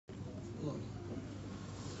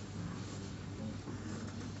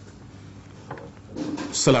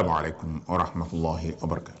السلام عليكم ورحمة الله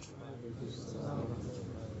وبركاته.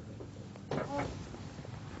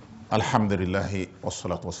 الحمد لله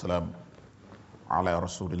والصلاة والسلام على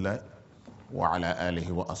رسول الله وعلى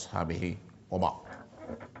آله وأصحابه وبعد.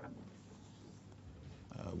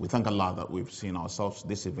 We thank Allah that we've seen ourselves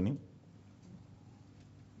this evening.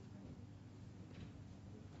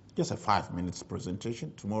 Just a 5 minutes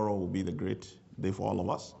presentation. Tomorrow will be the great day for all of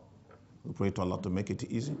us. We pray to Allah to make it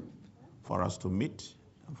easy for us to meet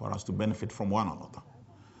and for us to benefit from one another.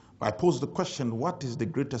 But I pose the question, what is the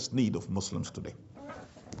greatest need of Muslims today?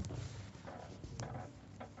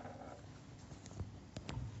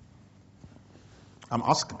 I'm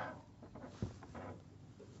asking.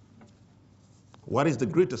 What is the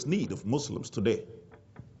greatest need of Muslims today?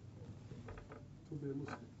 To be a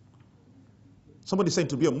Muslim. Somebody saying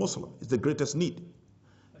to be a Muslim is the greatest need.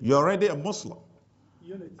 You're already a Muslim.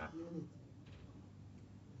 Unity.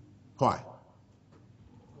 Why?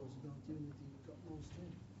 Because without unity, you've got no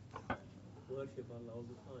strength. Worship Allah all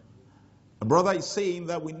the time. A brother is saying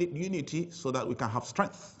that we need unity so that we can have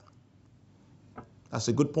strength. That's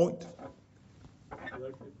a good point.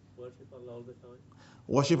 Worship Allah all the time.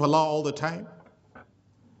 Worship Allah all the time.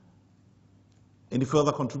 Any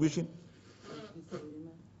further contribution?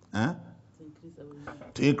 Huh?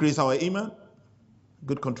 To increase our iman.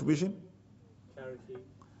 Good contribution.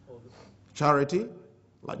 Charity,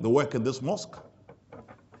 like the work in this mosque.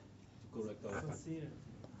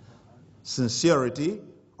 Sincerity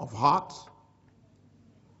of heart.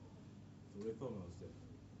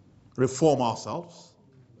 Reform ourselves.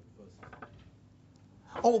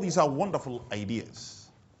 All these are wonderful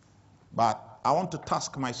ideas. But I want to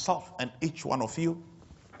task myself and each one of you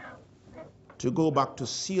to go back to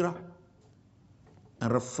Sirah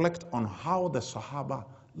and reflect on how the Sahaba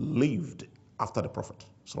lived after the Prophet.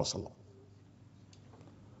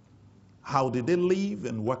 How did they live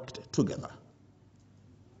and worked together?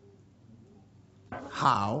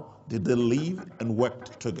 How did they live and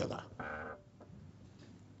worked together?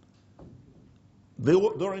 They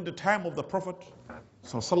were, during the time of the Prophet,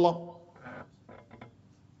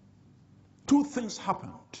 two things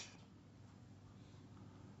happened.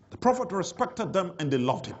 The Prophet respected them and they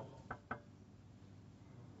loved him.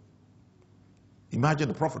 Imagine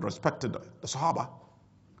the Prophet respected the Sahaba.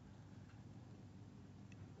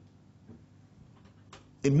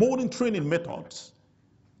 In modern training methods,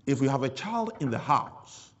 if you have a child in the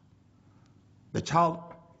house, the child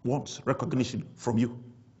wants recognition from you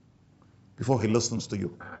before he listens to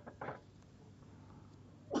you.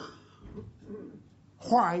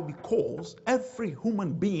 Why? Because every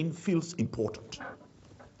human being feels important.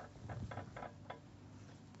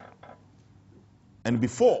 And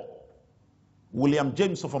before William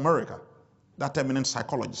James of America, that eminent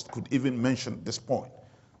psychologist, could even mention this point,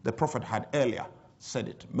 the Prophet had earlier said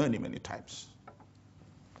it many, many times.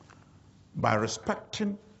 By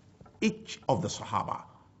respecting each of the Sahaba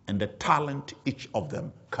and the talent each of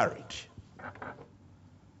them carried.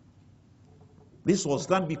 This was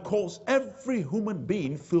done because every human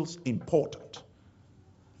being feels important.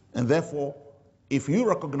 And therefore, if you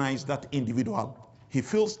recognize that individual, he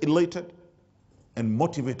feels elated and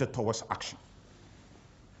motivated towards action.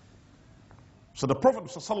 So the Prophet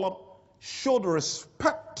ﷺ showed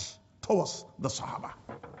respect towards the Sahaba.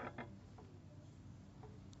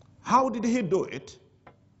 How did he do it?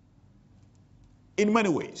 In many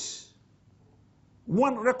ways.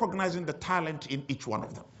 One, recognizing the talent in each one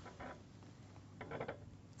of them.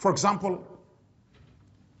 For example,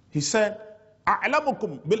 he said,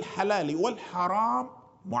 أعلمكم بالحلال والحرام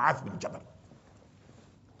معاذ bin Jabal.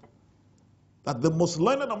 That the most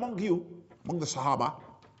learned among you, among the Sahaba,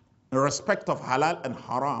 in respect of halal and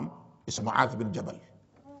haram, is Mu'adh bin Jabal.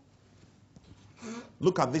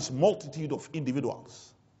 Look at this multitude of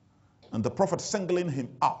individuals. And the Prophet singling him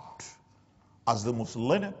out as the most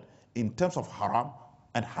learned in terms of haram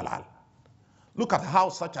and halal. Look at how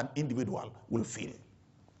such an individual will feel.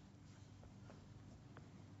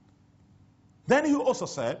 Then he also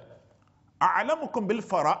said, أعلمكم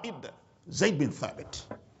بالفرائض Zayd bin Thabit.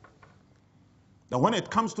 That when it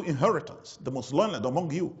comes to inheritance, the most learned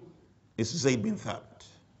among you is Zayd bin Thabit.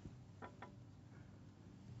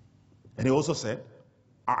 And he also said,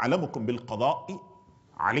 أعلمكم بالقضاء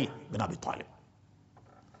Ali bin Abi Talib.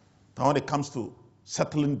 Now when it comes to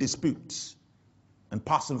settling disputes and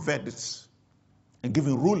passing verdicts and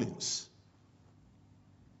giving rulings,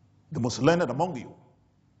 the most learned among you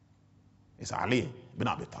is Ali bin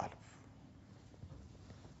Abi Talib.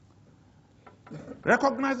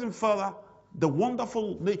 Recognizing further the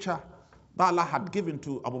wonderful nature that Allah had given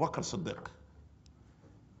to Abu Bakr Siddiq,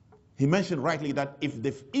 he mentioned rightly that if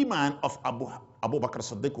the iman of Abu Bakr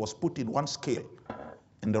Siddiq was put in one scale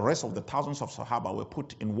and the rest of the thousands of Sahaba were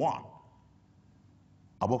put in one,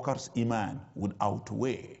 Abu Bakr's iman would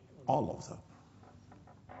outweigh all of them.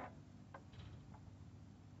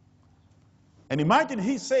 And imagine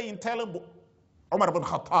he's saying, telling Umar ibn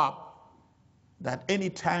Khattab that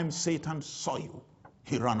anytime Satan saw you,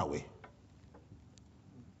 he ran away.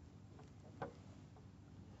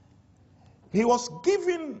 He was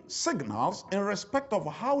giving signals in respect of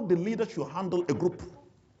how the leader should handle a group.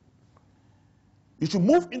 You should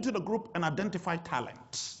move into the group and identify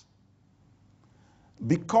talents.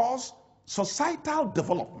 Because societal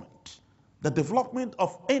development, the development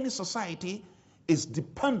of any society, is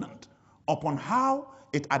dependent upon how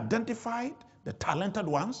it identifies the talented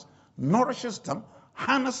ones, nourishes them,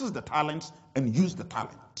 harnesses the talents, and uses the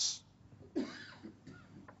talents.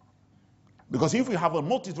 Because if you have a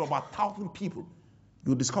multitude of about 1,000 people,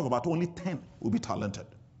 you discover about only 10 will be talented.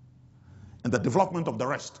 And the development of the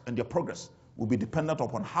rest and their progress will be dependent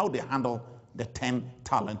upon how they handle the 10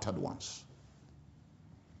 talented ones.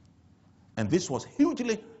 And this was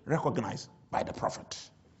hugely recognized by the Prophet.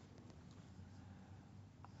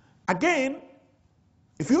 Again,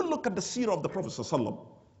 if you look at the seerah of the Prophet ﷺ,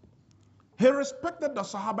 he respected the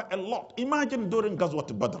Sahaba a lot. Imagine during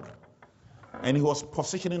Ghazwat Badr, and he was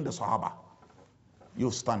positioning the Sahaba. You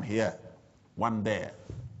stand here, one there,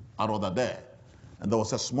 another there. And there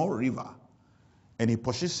was a small river, and he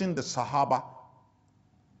positioned the Sahaba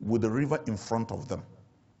with the river in front of them.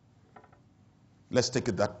 Let's take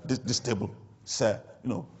it that this table, sir,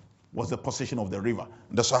 was the position of the river.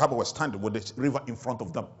 The Sahaba was standing with the river in front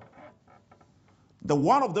of them. The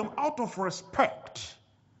one of them, out of respect,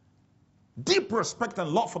 deep respect and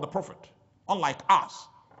love for the Prophet, unlike us,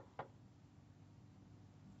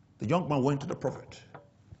 the young man went to the Prophet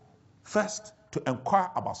first to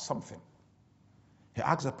inquire about something. He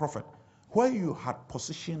asked the Prophet, where you had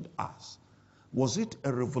positioned us, was it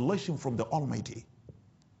a revelation from the Almighty?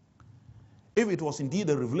 If it was indeed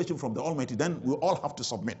a revelation from the Almighty, then we all have to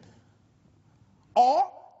submit.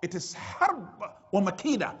 Or it is harb or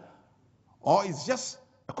makida, or it's just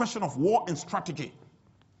a question of war and strategy.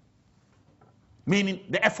 Meaning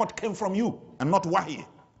the effort came from you and not wahi.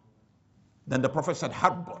 Then the Prophet said,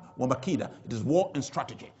 harb wa makida, it is war and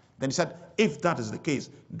strategy. Then he said, if that is the case,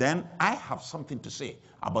 then I have something to say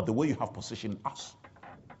about the way you have positioned us.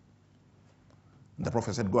 And the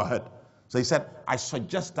Prophet said, go ahead. So he said, I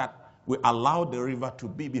suggest that we allow the river to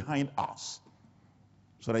be behind us,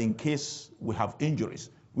 so that in case we have injuries,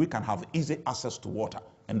 we can have easy access to water,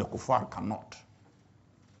 and the kuffar cannot.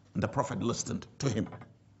 And the Prophet listened to him.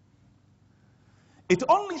 It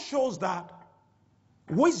only shows that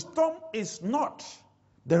wisdom is not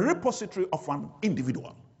the repository of an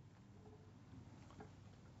individual,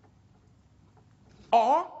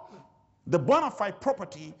 or the bona fide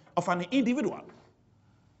property of an individual.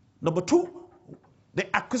 Number two,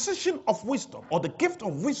 the acquisition of wisdom or the gift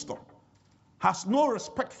of wisdom has no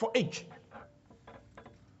respect for age.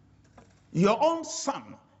 Your own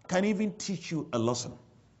son can even teach you a lesson.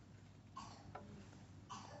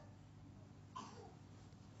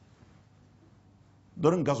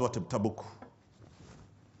 During Ghazwat Tabuk,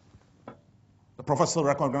 the Prophet still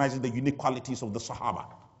recognizing the unique qualities of the Sahaba,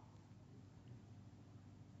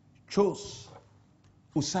 chose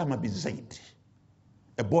Usama bin Zayd,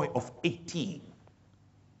 a boy of 18,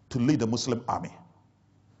 to lead the Muslim army.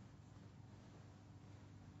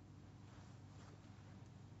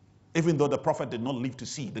 Even though the Prophet did not live to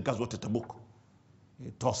see the Ghazwat Tabuk,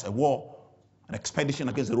 it was a war, an expedition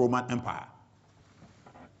against the Roman Empire.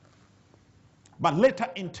 But later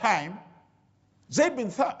in time,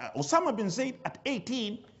 Osama bin Zayd at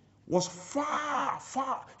 18 was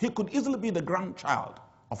far. He could easily be the grandchild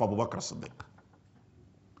of Abu Bakr Siddiq,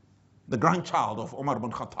 the grandchild of Umar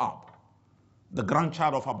bin Khattab, the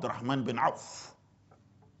grandchild of Abdurrahman bin Auf.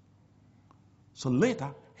 So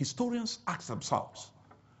later, historians ask themselves,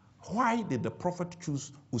 why did the Prophet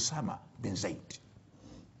choose Usama bin Zayd?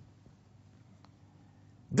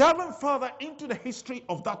 Delving further into the history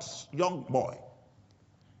of that young boy,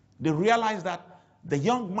 they realized that the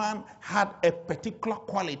young man had a particular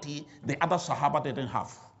quality the other Sahaba didn't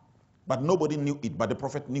have. But nobody knew it, but the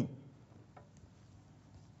Prophet knew.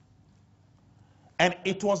 And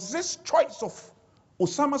it was this choice of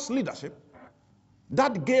Usama's leadership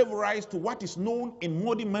that gave rise to what is known in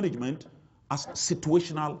modern management as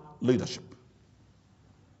situational leadership.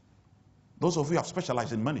 Those of you who have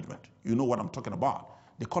specialized in management, you know what I'm talking about.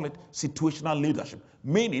 They call it situational leadership,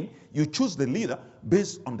 meaning you choose the leader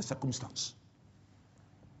based on the circumstance.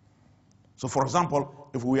 So for example,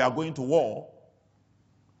 if we are going to war,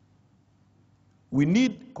 We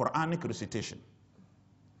need Quranic recitation.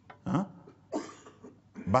 Huh?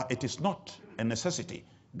 But it is not a necessity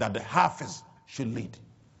that the Hafiz should lead.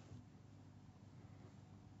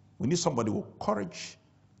 We need somebody with courage,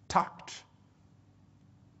 tact,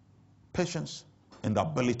 patience, and the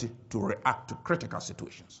ability to react to critical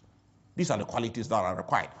situations. These are the qualities that are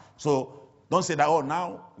required. So don't say that, oh,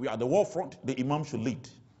 now we are at the war front, the Imam should lead.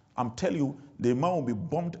 I'm telling you, the Imam will be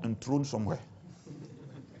bombed and thrown somewhere.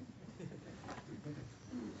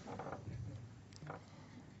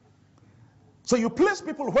 So you place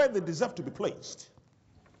people where they deserve to be placed.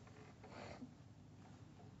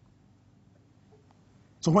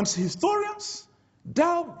 So when historians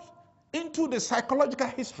delve into the psychological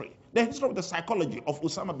history, the history of the psychology of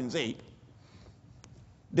Osama bin Zayd,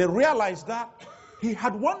 they realize that he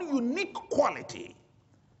had one unique quality,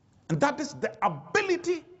 and that is the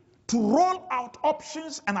ability to roll out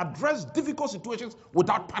options and address difficult situations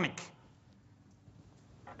without panic.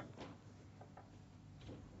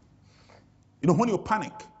 You know, when you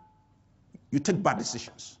panic, you take bad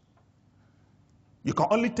decisions. You can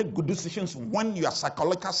only take good decisions when your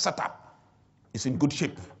psychological setup is in good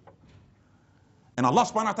shape. And Allah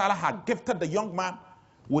subhanahu wa ta'ala had gifted the young man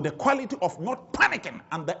with the quality of not panicking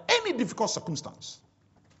under any difficult circumstance.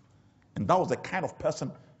 And that was the kind of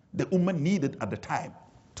person the Ummah needed at the time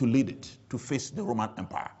to lead it, to face the Roman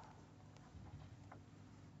Empire.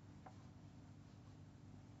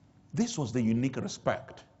 This was the unique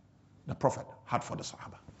respect the Prophet had for the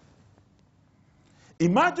Sahaba.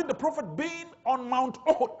 Imagine the Prophet being on Mount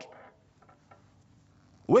Uhud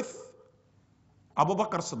with Abu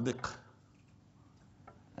Bakr Siddiq,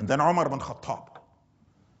 and then Umar bin Khattab,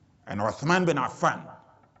 and Uthman bin Affan,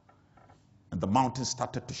 and the mountain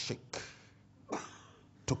started to shake,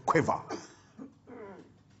 to quiver.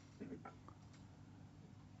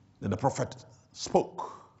 Then the Prophet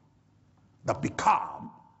spoke that be calm,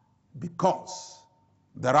 because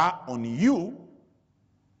there are on you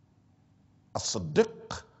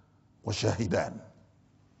as-Siddiq wa Shahidan.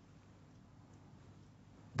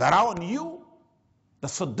 There are on you the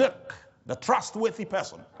Siddiq, the trustworthy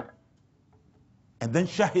person, and then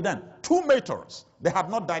Shahidan, two martyrs. They had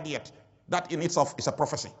not died yet. That in itself is a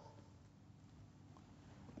prophecy.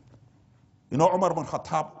 You know, Umar bin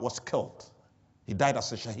Khattab was killed. He died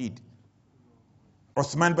as a shaheed.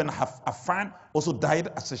 Uthman bin Affan also died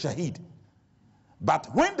as a shaheed. But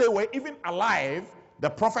when they were even alive, the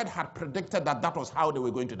Prophet had predicted that that was how they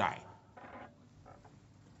were going to die.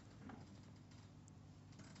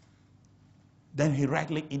 Then he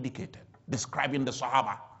rightly indicated, describing the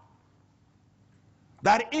Sahaba,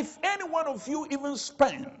 that if any one of you even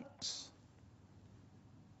spends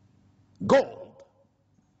gold,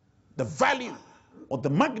 the value or the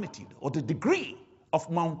magnitude or the degree of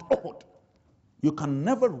Mount Uhud, you can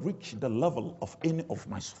never reach the level of any of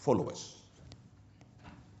my followers.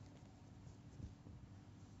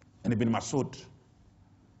 And Ibn Masud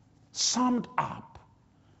summed up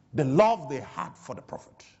the love they had for the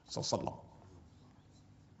Prophet ﷺ.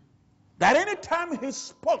 That any time he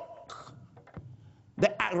spoke,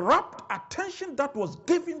 the rapt attention that was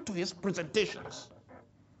given to his presentations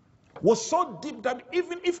was so deep that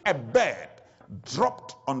even if a bird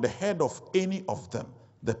dropped on the head of any of them,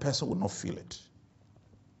 the person would not feel it.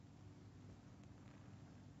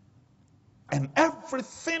 And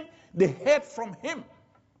everything they heard from him,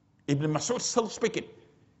 Ibn Masud still speaking,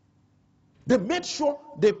 they made sure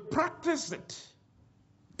they practiced it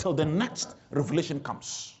till the next revelation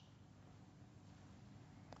comes.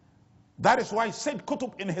 That is why Sayyid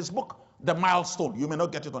Qutb in his book, The Milestone, you may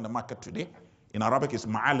not get it on the market today. In Arabic, it's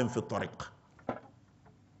Ma'alim fi Tariq.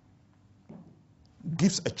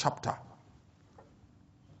 Gives a chapter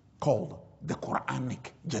called The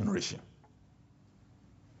Quranic Generation.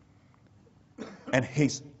 And he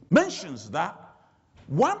mentions that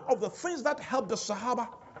one of the things that helped the Sahaba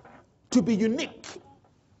to be unique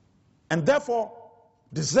and therefore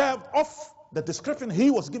deserved of the description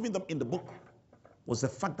he was giving them in the book was the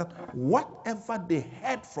fact that whatever they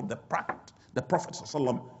heard from the Prophet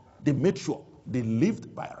ﷺ, they made sure they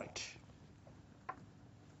lived by it.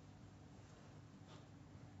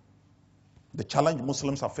 The challenge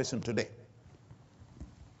Muslims are facing today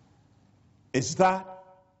is that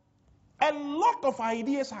a lot of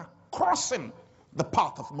ideas are crossing the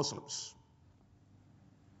path of Muslims,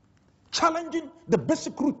 challenging the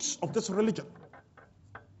basic roots of this religion,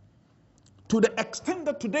 to the extent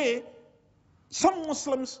that today some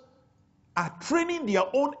Muslims are training their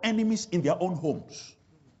own enemies in their own homes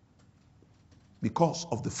because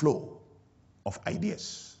of the flow of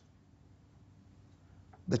ideas.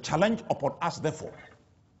 The challenge upon us, therefore,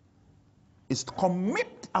 is to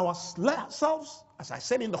commit ourselves, as I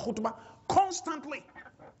said in the khutbah, constantly.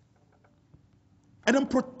 And then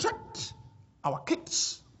protect our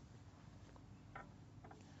kids.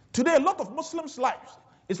 Today, a lot of Muslims' lives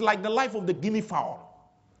is like the life of the guinea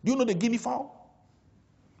fowl. Do you know the guinea fowl?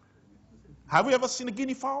 Have you ever seen a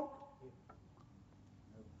guinea fowl?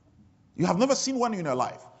 You have never seen one in your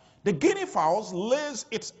life. The guinea fowls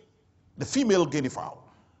the female guinea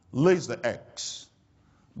fowl lays the eggs,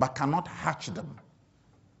 but cannot hatch them.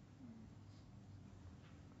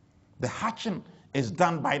 The hatching is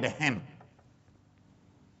done by the hen.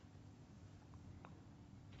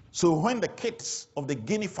 So when the kids of the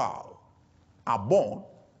guinea fowl are born,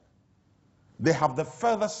 they have the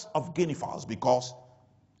feathers of guinea fowls because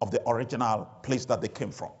of the original place that they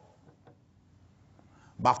came from.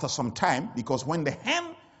 But after some time, because when the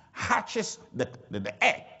hen hatches the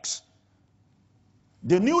eggs,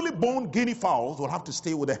 the newly born guinea fowls will have to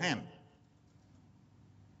stay with the hen.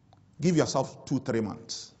 Give yourself 2-3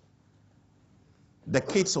 months. The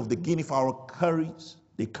kids of the guinea fowl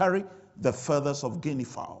carry the feathers of guinea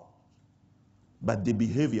fowl, but the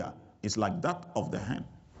behavior is like that of the hen.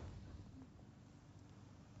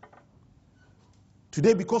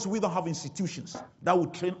 Today, because we don't have institutions that will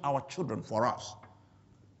train our children for us,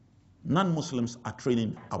 non-Muslims are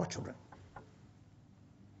training our children.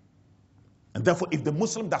 And therefore, if the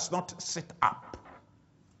Muslim does not sit up,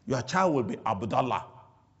 your child will be Abdullah,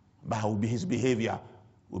 but his behavior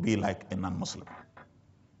will be like a non-Muslim.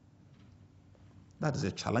 That is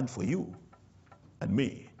a challenge for you and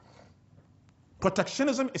me.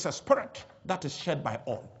 Protectionism is a spirit that is shared by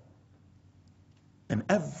all. And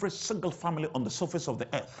every single family on the surface of the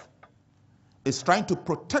earth is trying to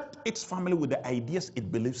protect its family with the ideas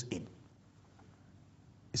it believes in.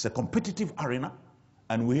 It's a competitive arena,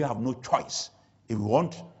 and we have no choice if we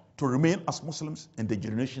want to remain as Muslims in the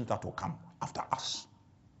generations that will come after us.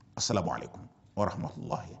 Assalamu alaikum wa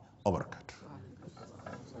rahmatullahi wa barakatuh.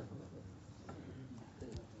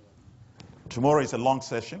 Tomorrow is a long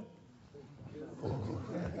session.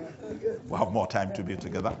 We have more time to be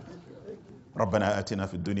together. ربنا آتنا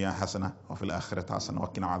في الدنيا حسنة وفي الآخرة حسنة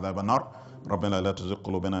وقنا عذاب النار ربنا لا تزغ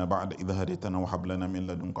قلوبنا بعد إذ هديتنا وهب لنا من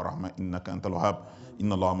لدنك رحمة إنك أنت الوهاب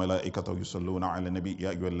إن الله وملائكته يصلون على النبي يا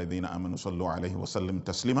أيها الذين آمنوا صلوا عليه وسلم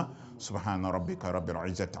تسليما سبحان ربك رب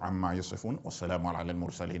العزة عما يصفون والسلام على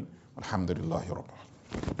المرسلين والحمد لله رب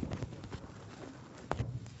العالمين.